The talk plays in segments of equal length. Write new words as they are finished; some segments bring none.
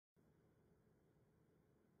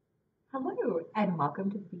Hello, and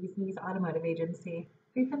welcome to the Bees Knees Automotive Agency.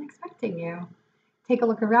 We've been expecting you. Take a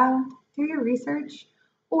look around, do your research,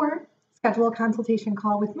 or schedule a consultation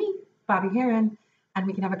call with me, Bobbie Herron, and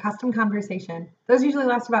we can have a custom conversation. Those usually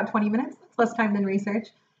last about 20 minutes. That's less time than research,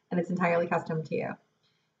 and it's entirely custom to you.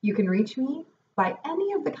 You can reach me by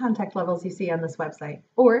any of the contact levels you see on this website,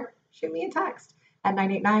 or shoot me a text at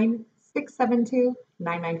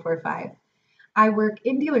 989-672-9945. I work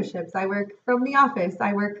in dealerships, I work from the office,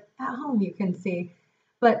 I work at home, you can see.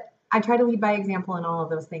 But I try to lead by example in all of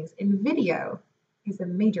those things. And video is a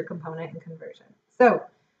major component in conversion. So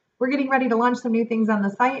we're getting ready to launch some new things on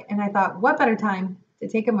the site, and I thought, what better time to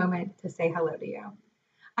take a moment to say hello to you.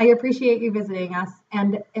 I appreciate you visiting us,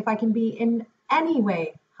 and if I can be in any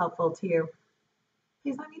way helpful to you,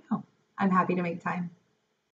 please let me know. I'm happy to make time.